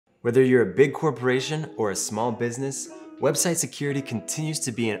Whether you're a big corporation or a small business, website security continues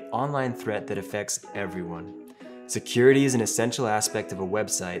to be an online threat that affects everyone. Security is an essential aspect of a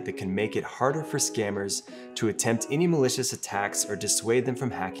website that can make it harder for scammers to attempt any malicious attacks or dissuade them from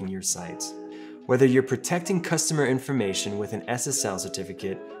hacking your site. Whether you're protecting customer information with an SSL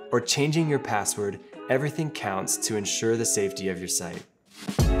certificate or changing your password, everything counts to ensure the safety of your site.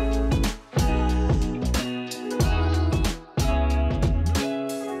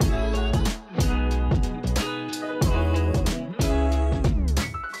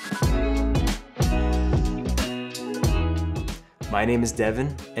 My name is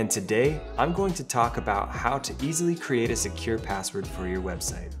Devin, and today I'm going to talk about how to easily create a secure password for your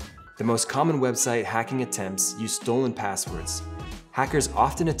website. The most common website hacking attempts use stolen passwords. Hackers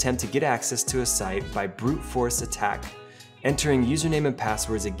often attempt to get access to a site by brute force attack, entering username and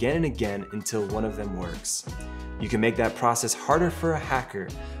passwords again and again until one of them works. You can make that process harder for a hacker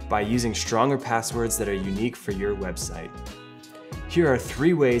by using stronger passwords that are unique for your website. Here are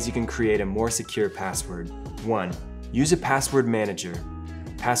 3 ways you can create a more secure password. 1. Use a password manager.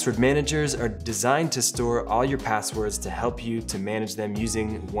 Password managers are designed to store all your passwords to help you to manage them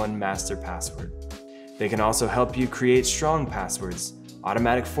using one master password. They can also help you create strong passwords,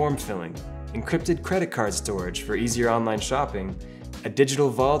 automatic form filling, encrypted credit card storage for easier online shopping, a digital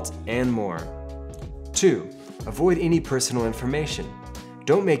vault, and more. 2. Avoid any personal information.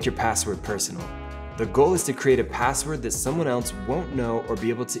 Don't make your password personal. The goal is to create a password that someone else won't know or be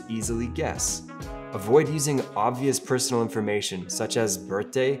able to easily guess. Avoid using obvious personal information such as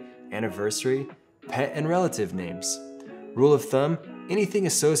birthday, anniversary, pet and relative names. Rule of thumb, anything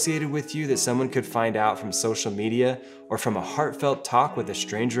associated with you that someone could find out from social media or from a heartfelt talk with a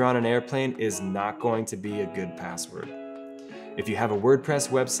stranger on an airplane is not going to be a good password. If you have a WordPress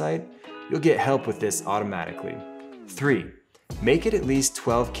website, you'll get help with this automatically. 3. Make it at least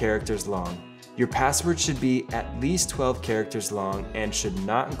 12 characters long. Your password should be at least 12 characters long and should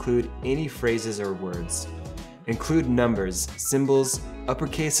not include any phrases or words. Include numbers, symbols,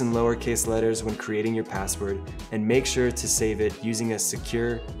 uppercase and lowercase letters when creating your password, and make sure to save it using a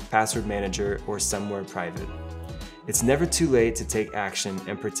secure password manager or somewhere private. It's never too late to take action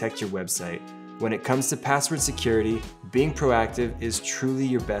and protect your website. When it comes to password security, being proactive is truly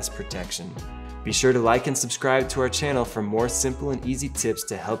your best protection. Be sure to like and subscribe to our channel for more simple and easy tips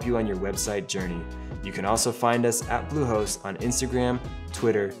to help you on your website journey. You can also find us at Bluehost on Instagram,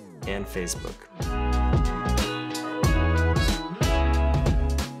 Twitter, and Facebook.